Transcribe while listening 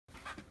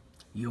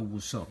Yo,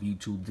 what's up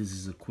YouTube? This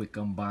is a quick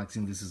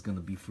unboxing. This is gonna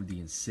be for the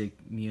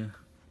Insignia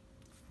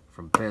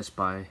from Best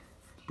Buy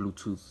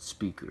Bluetooth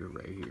speaker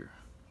right here.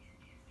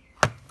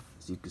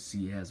 As you can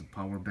see, it has a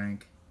power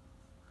bank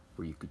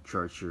where you could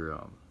charge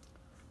your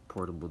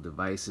portable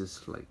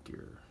devices like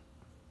your,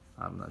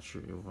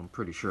 I'm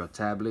pretty sure a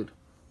tablet,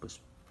 but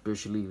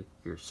especially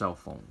your cell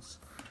phones.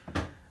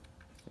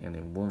 And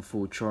in one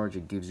full charge,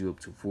 it gives you up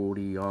to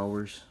 40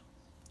 hours.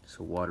 It's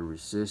water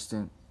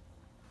resistant.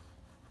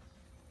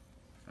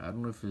 I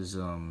don't know if it's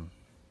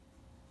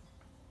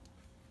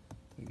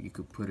if you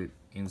could put it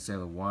inside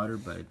the water,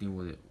 but I think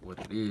what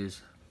it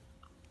is,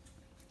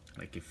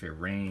 like if it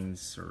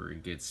rains or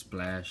it gets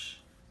splashed,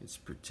 it's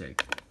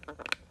protected.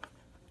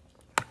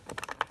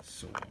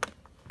 So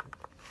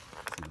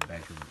to the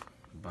back of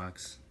the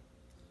box,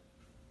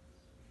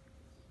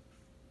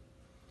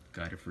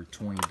 got it for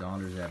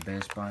 $20 at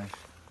Best Buy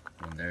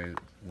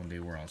when they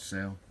were on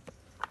sale.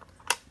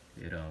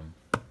 It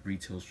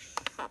retails.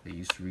 They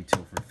used to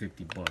retail for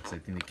 50 bucks. I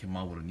think they came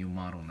out with a new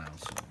model now,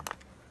 so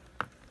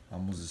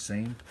almost the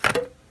same,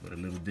 but a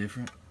little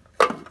different.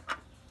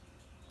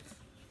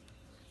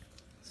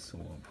 So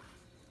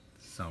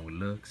this is how it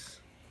looks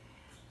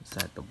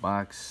inside the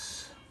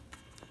box.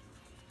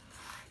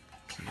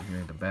 See here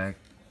in the back.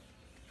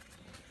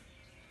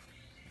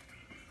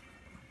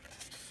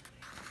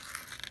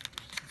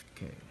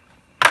 Okay.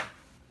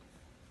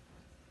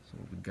 So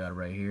what we got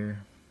right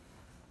here.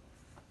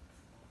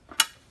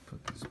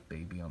 Put this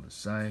baby on the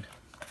side.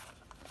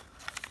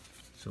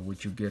 So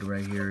what you get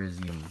right here is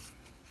the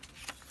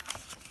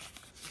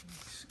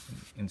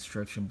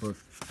instruction book.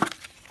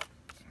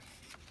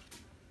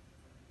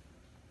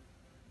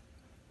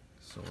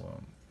 So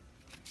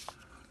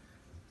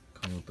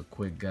come with a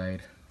quick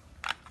guide,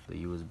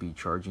 the USB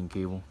charging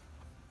cable,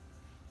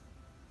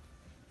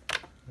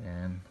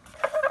 and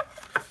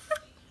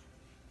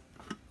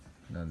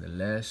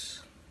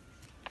nonetheless,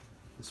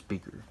 the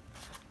speaker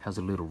has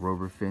a little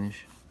rubber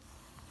finish.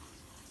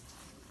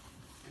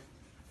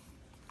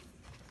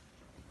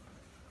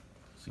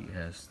 So it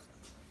has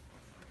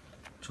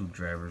two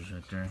drivers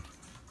right there,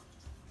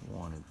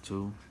 1 and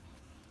 2.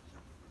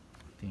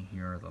 I think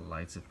here are the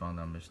lights if I'm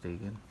not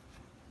mistaken.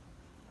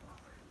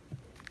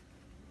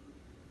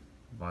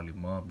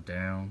 Volume up,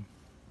 down,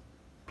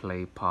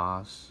 play,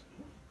 pause,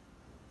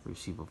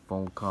 receive a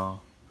phone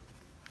call,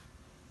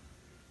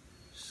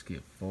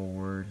 skip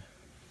forward,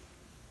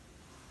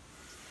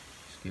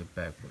 skip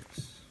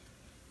backwards.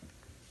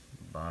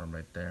 Bottom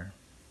right there.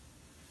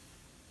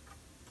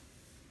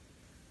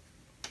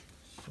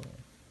 So,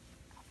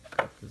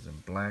 got this in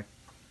black.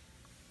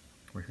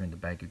 Right here in the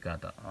back, you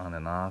got the on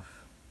and off.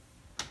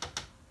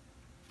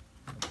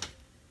 I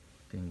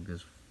think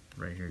this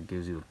right here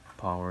gives you the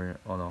power.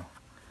 Oh no,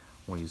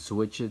 when you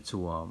switch it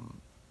to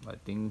I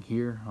think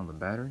here on the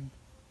battery,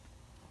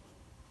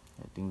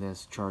 I think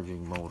that's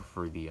charging mode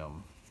for the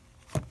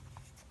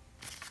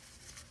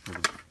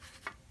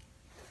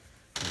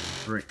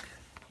brick.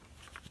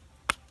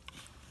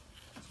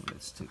 So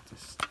let's take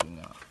this thing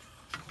off.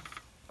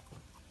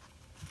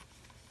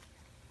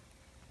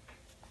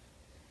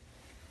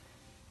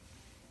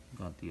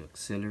 Got the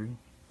auxiliary,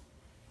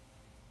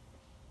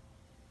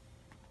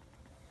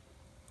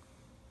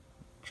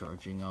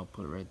 charging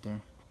output right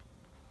there,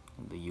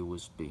 and the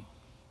USB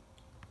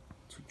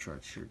to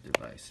charge your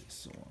devices.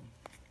 So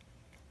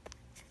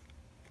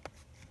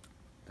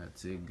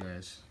that's it,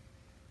 guys.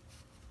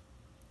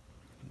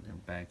 And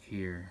then back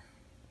here,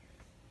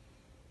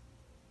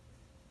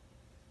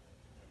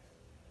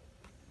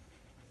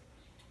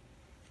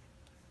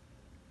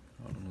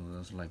 I don't know,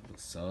 that's like the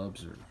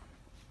subs or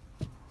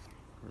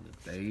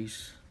the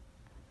base.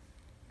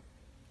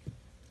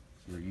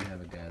 So there you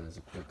have it, guys. That's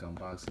a quick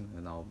unboxing,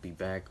 and I'll be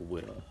back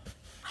with a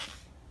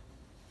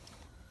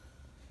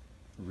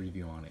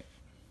review on it,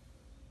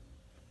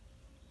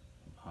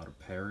 how to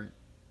pair it,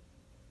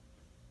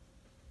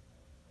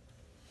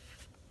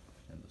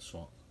 and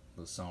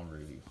the sound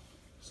review,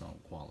 sound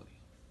quality.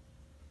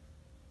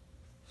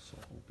 So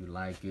hope you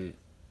like it.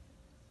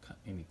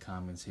 Any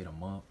comments, hit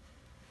them up.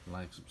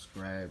 Like,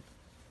 subscribe,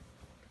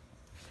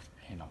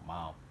 and I'm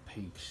out.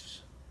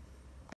 Peace.